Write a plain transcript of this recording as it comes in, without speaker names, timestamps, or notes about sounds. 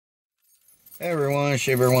Hey everyone,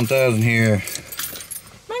 Shaver 1000 here.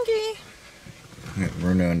 Monkey. Got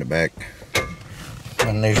Bruno in the back.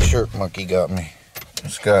 My new shirt monkey got me.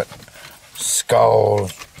 It's got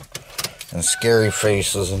skulls and scary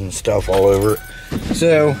faces and stuff all over it.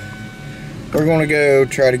 So, we're gonna go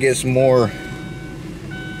try to get some more.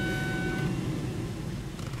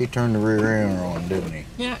 He turned the rear end on, didn't he?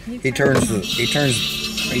 Yeah. He turns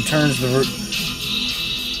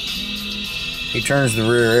the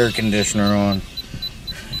rear air conditioner on.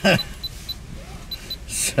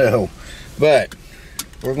 So, but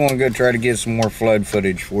we're going to go try to get some more flood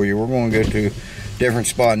footage for you. We're going to go to a different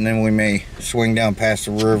spot, and then we may swing down past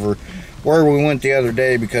the river where we went the other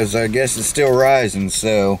day, because I guess it's still rising.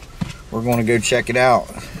 So we're going to go check it out.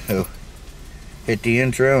 So hit the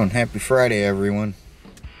intro, and happy Friday, everyone.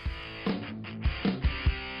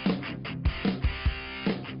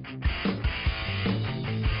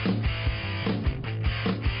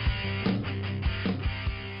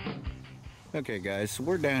 Okay guys, so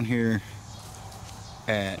we're down here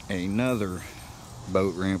at another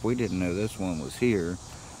boat ramp. We didn't know this one was here.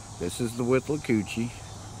 This is the Withlacoochee.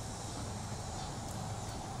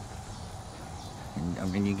 I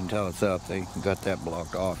mean, you can tell it's up. They got that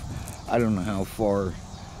blocked off. I don't know how far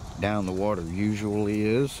down the water usually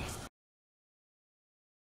is.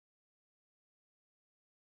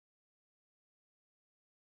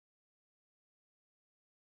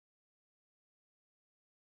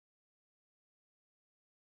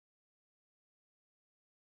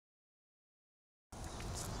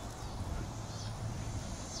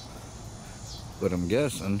 But I'm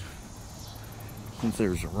guessing, since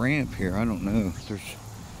there's a ramp here, I don't know.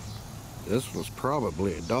 This was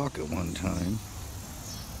probably a dock at one time.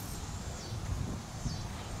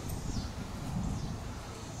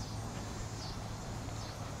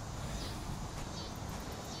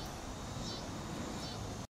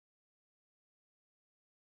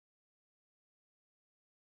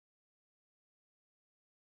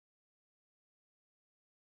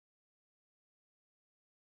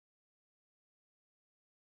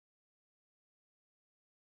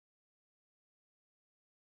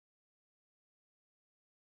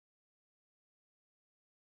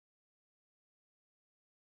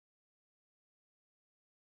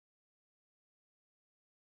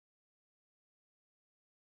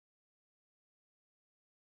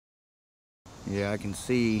 Yeah, I can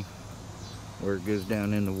see where it goes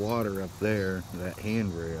down in the water up there, that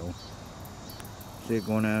handrail. See it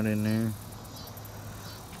going out in there?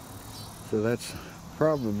 So that's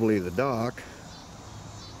probably the dock.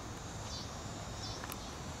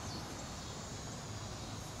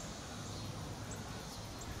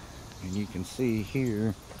 And you can see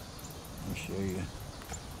here, let me show you.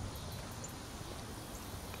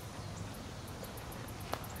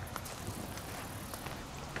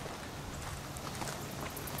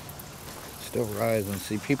 Still rising.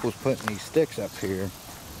 See, people's putting these sticks up here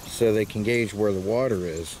so they can gauge where the water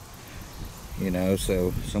is. You know,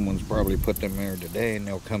 so someone's probably put them there today, and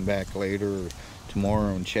they'll come back later or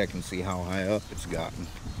tomorrow and check and see how high up it's gotten.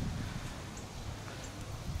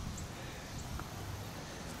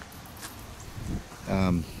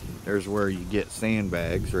 There's where you get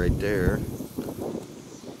sandbags right there.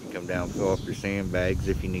 You come down, fill up your sandbags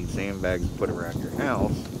if you need sandbags to put around your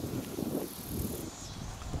house.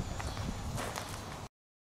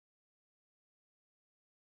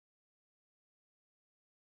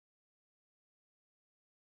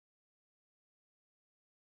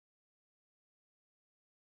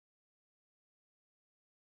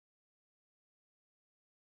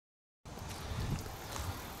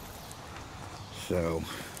 So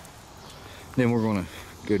then we're going to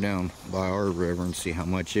go down by our river and see how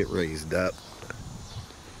much it raised up.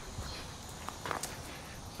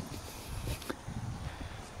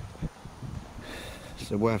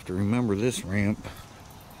 So we'll have to remember this ramp.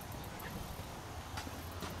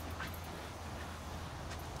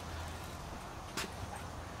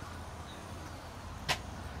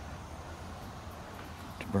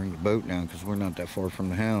 To bring the boat down, because we're not that far from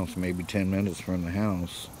the house, maybe 10 minutes from the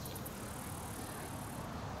house.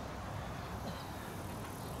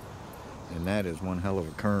 And that is one hell of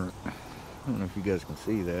a current. I don't know if you guys can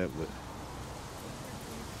see that, but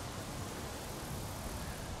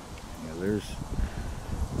yeah,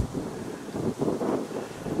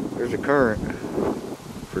 there's a current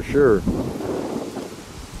for sure.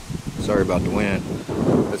 Sorry about the wind.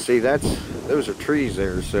 But see, those are trees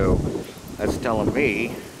there, so that's telling me,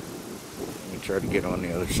 let me try to get on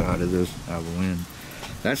the other side of this out of the wind.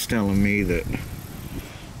 That's telling me that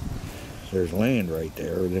there's land right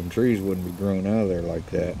there, or them trees wouldn't be growing out of there like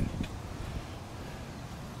that.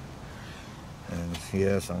 And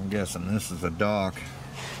Yes, I'm guessing this is a dock.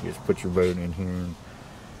 You just put your boat in here and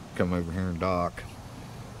come over here and dock.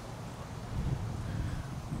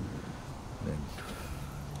 Then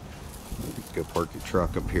go park your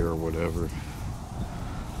truck up here or whatever.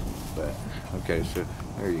 But okay, so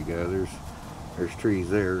there you go. There's trees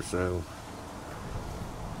there, so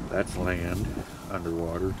that's land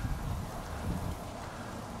underwater.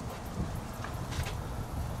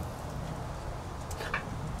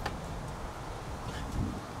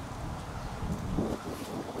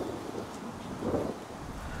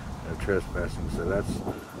 No trespassing, so that's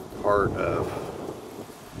part of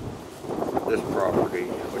this property,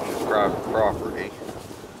 which is private property.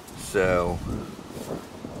 So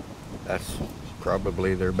that's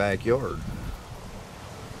probably their backyard.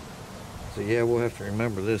 So yeah, we'll have to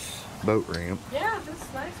remember this boat ramp. Yeah, this is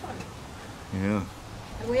a nice one. Yeah.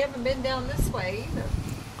 And we haven't been down this way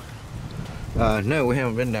either. No, we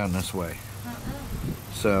haven't been down this way.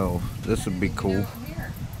 So this would be cool.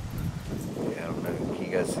 Here. Yeah, I don't know. Can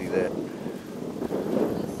you guys see that?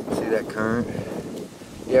 See that current?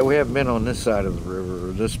 Yeah, we haven't been on this side of the river,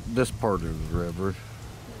 or this part of the river.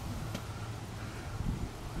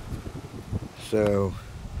 So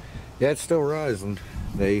yeah, it's still rising.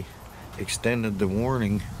 They extended the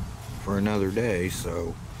warning for another day,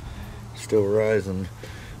 so still rising.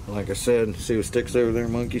 Like I said, see the sticks over there,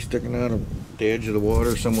 monkey sticking out of the edge of the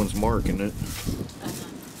water? Someone's marking it,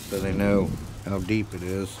 so they know how deep it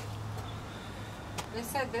is. They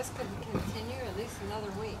said this could continue at least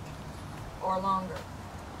another week or longer.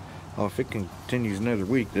 Oh, if it continues another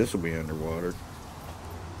week, this will be underwater.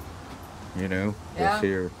 You know, Yeah. this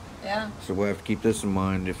here. Yeah. So we'll have to keep this in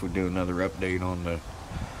mind if we do another update on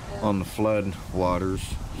the flood waters.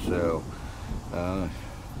 So That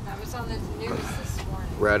was on the news this morning.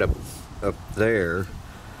 right up there,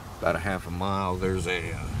 about a half a mile, there's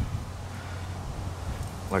a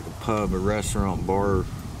like a pub, a restaurant, bar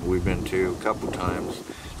we've been to a couple times.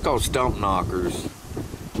 It's called Stump Knockers.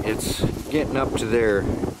 It's getting up to their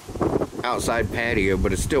outside patio,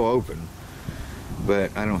 but it's still open.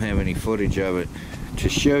 But I don't have any footage of it to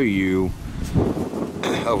show you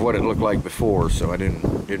of what it looked like before, so I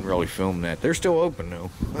didn't really film that. They're still open though.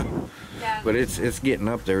 Yeah. But it's getting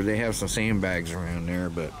up there. They have some sandbags around there,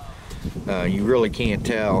 but you really can't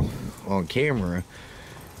tell on camera,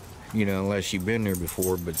 you know, unless you've been there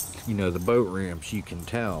before. But you know, the boat ramps, you can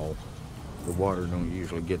tell the water don't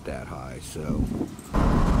usually get that high. So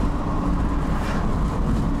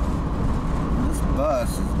this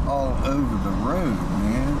bus is all over the road,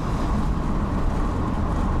 man.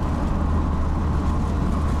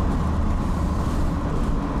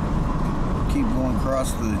 Keep going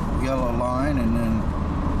across the yellow line and then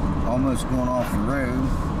almost going off the road.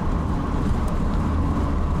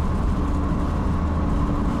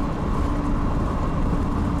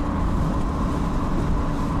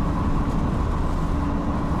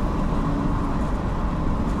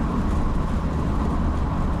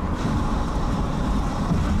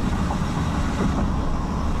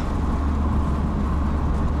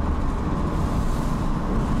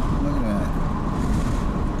 Look at that.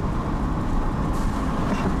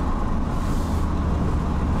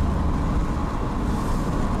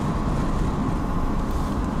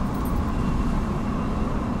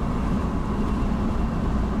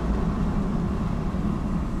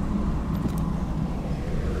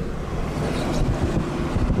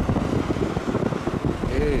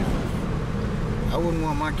 I wouldn't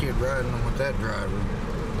want my kid riding them with that driver.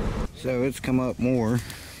 So it's come up more.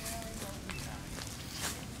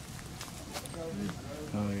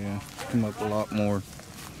 Oh yeah, it's come up a lot more.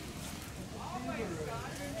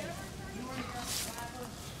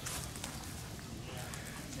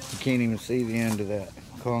 You can't even see the end of that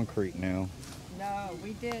concrete now. No,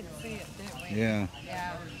 we did see it, didn't we? Yeah,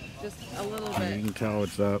 Yeah, just a little you bit. can tell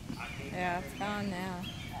it's up. Yeah, it's gone now.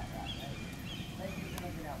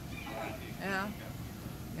 Yeah,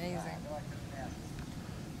 amazing.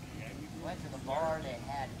 Went to the bar, they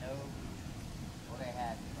had they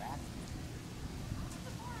had rats.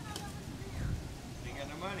 They got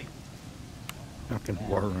no money. How can the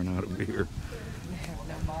bar run out of beer?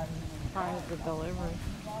 Probably the delivery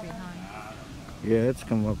behind. Yeah, it's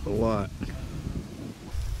come up a lot.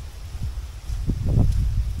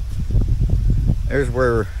 There's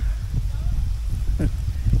where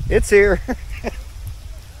it's here.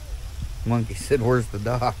 Monkey said, "Where's the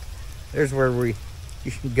dock?" There's where you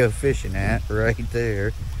can go fishing at, right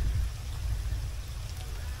there.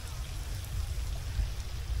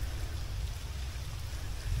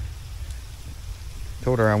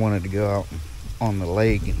 Told her I wanted to go out on the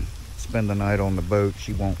lake and spend the night on the boat.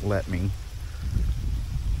 She won't let me.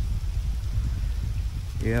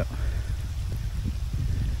 Yep.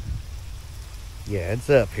 Yeah, it's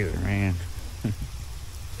up here, man.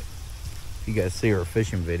 If you guys see our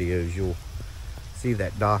fishing videos, you'll see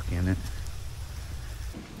that dock in it.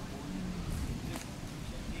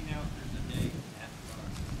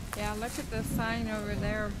 Yeah, look at the sign over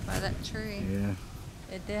there by that tree. Yeah.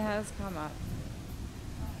 It has come up.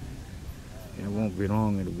 It won't be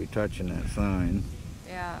long, it'll be touching that sign.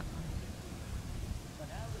 Yeah.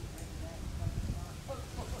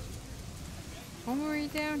 When were you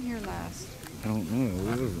down here last? I don't know.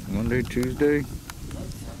 What was it? Monday, Tuesday?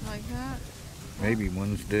 Something like that? Maybe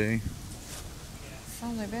Wednesday. It's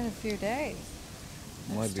only been a few days.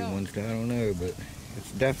 Might be Wednesday, I don't know, but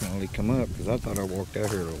it's definitely come up because I thought I walked out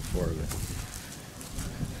here a little farther.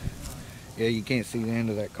 Yeah, you can't see the end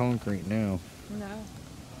of that concrete now. No.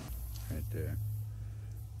 Right there.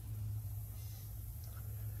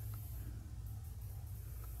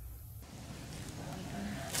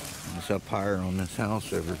 It's up higher on this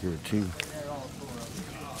house over here too.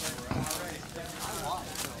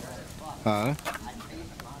 Huh?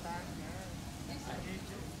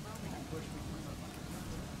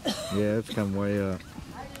 Yeah, it's come way up.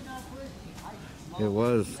 It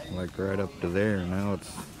was like right up to there, now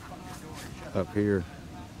it's up here.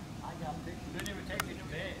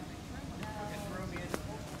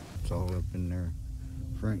 It's all up in their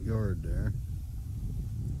front yard there.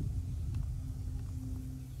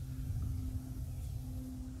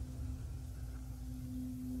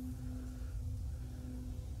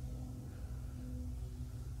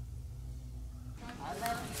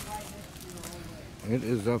 It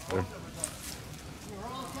is up there.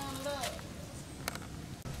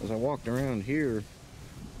 As I walked around here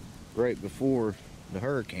right before the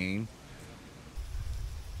hurricane,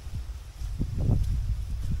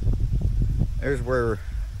 there's where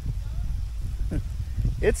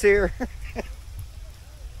it's here.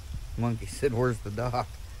 Monkey said, "Where's the dock?"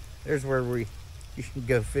 There's where you can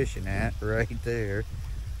go fishing at, right there.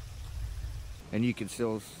 And you can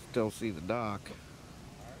still see the dock.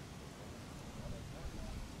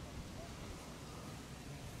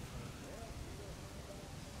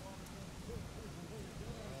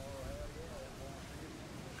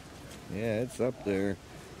 Yeah, it's up there.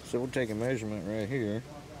 So we'll take a measurement right here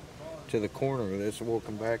to the corner of this, and we'll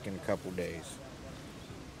come back in a couple days.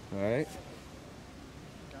 All right?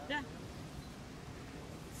 Yeah.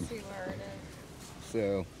 See where it is.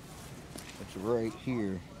 So it's right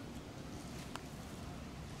here.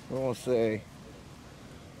 I want to say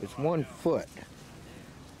it's 1 foot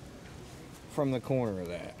from the corner of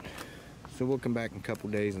that. So we'll come back in a couple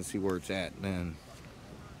days and see where it's at then.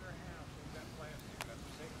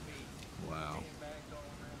 Wow.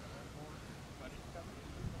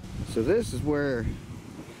 So this is where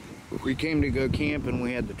we came to go camping.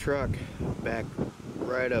 We had the truck back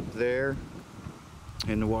right up there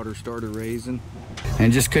and the water started raising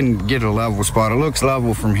and just couldn't get a level spot. It looks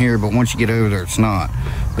level from here, but once you get over there it's not.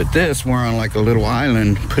 But this, we're on like a little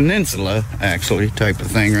island peninsula actually type of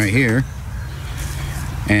thing right here,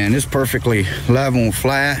 and it's perfectly level and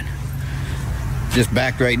flat. Just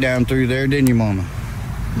backed right down through there, didn't you, Mama?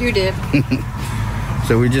 You did.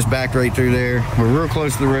 So we just backed right through there. We're real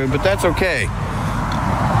close to the road, but that's okay.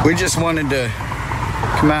 We just wanted to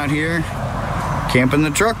come out here, camping the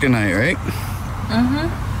truck tonight, right?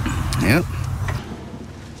 Mm-hmm. Yep.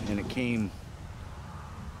 And it came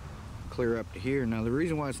clear up to here. Now the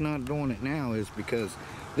reason why it's not doing it now is because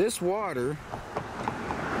this water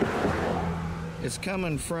is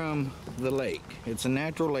coming from the lake. It's a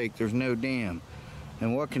natural lake, there's no dam.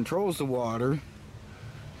 And what controls the water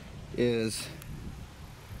is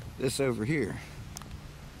this over here.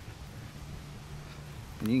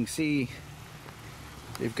 And you can see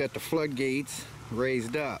they've got the floodgates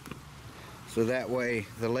raised up, so that way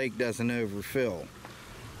the lake doesn't overfill.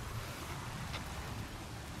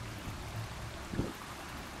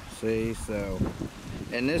 See, so,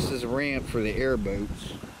 and this is a ramp for the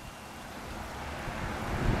airboats.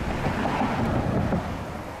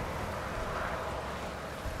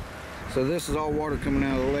 So this is all water coming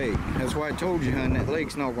out of the lake. That's why I told you, hon, that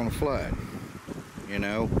lake's not going to flood, you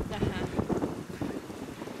know?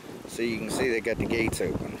 So you can see they got the gates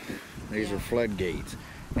open. These are floodgates.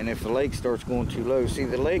 And if the lake starts going too low, see,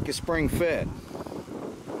 the lake is spring fed.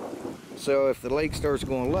 So if the lake starts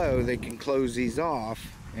going low, they can close these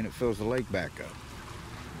off and it fills the lake back up.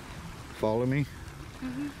 Follow me?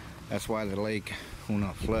 Mm-hmm. That's why the lake will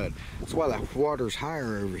not flood. That's why the water's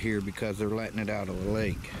higher over here, because they're letting it out of the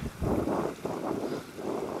lake.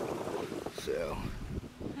 So.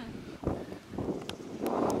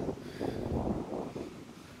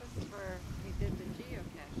 This is where we did the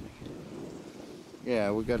geocaching. Yeah. Yeah,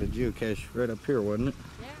 we got a geocache right up here, wasn't it?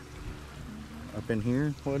 Yeah. Up in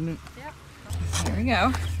here, wasn't it? Yep. Here we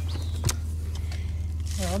go.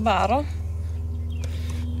 Little bottle.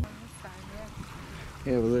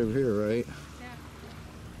 Yeah, we live here, right?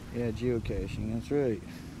 Yeah. Yeah, geocaching, that's right.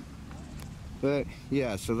 But,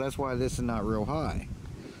 yeah, so that's why this is not real high.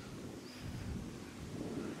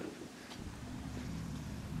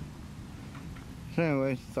 So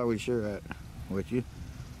anyway, thought we'd share that with you.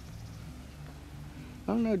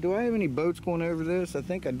 I don't know, do I have any boats going over this? I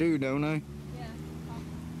think I do, don't I? Yeah.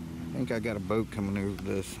 I think I got a boat coming over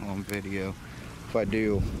this on video. If I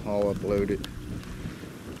do, I'll upload it.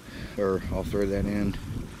 Or I'll throw that in.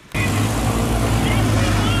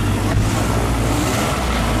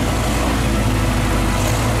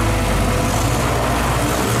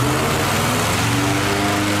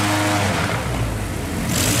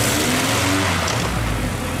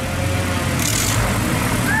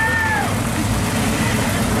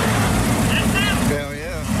 Hell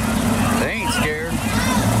yeah. They ain't scared.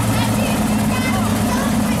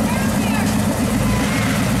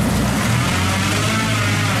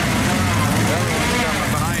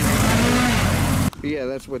 But yeah,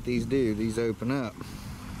 that's what these do. These open up.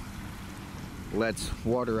 Lets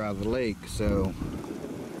water out of the lake so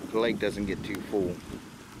the lake doesn't get too full.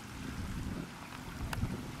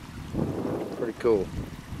 Pretty cool.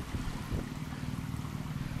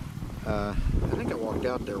 I think I walked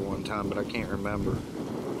out there one time, but I can't remember.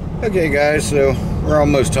 Okay guys, so we're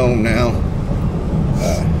almost home now.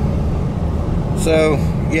 So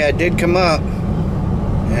yeah, it did come up,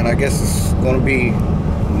 and I guess it's going to be,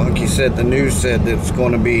 like you said, the news said that it's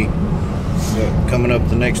going to be coming up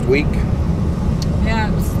the next week.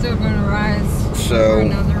 Yeah, it's still going to rise So for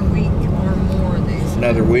another week or more.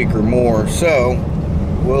 Another week or more. So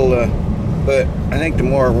we'll, but I think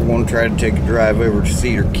tomorrow we're going to try to take a drive over to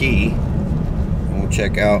Cedar Key, and we'll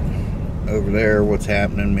check out over there what's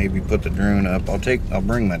happening. Maybe put the drone up. I'll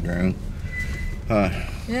bring my drone.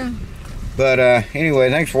 Yeah. But anyway,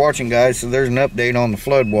 thanks for watching, guys. So there's an update on the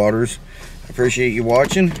floodwaters. I appreciate you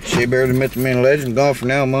watching. Shea Bear, the Myth, the Man, Legend. Gone for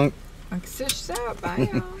now, Monk. Bye,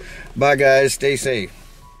 y'all. Bye, guys. Stay safe.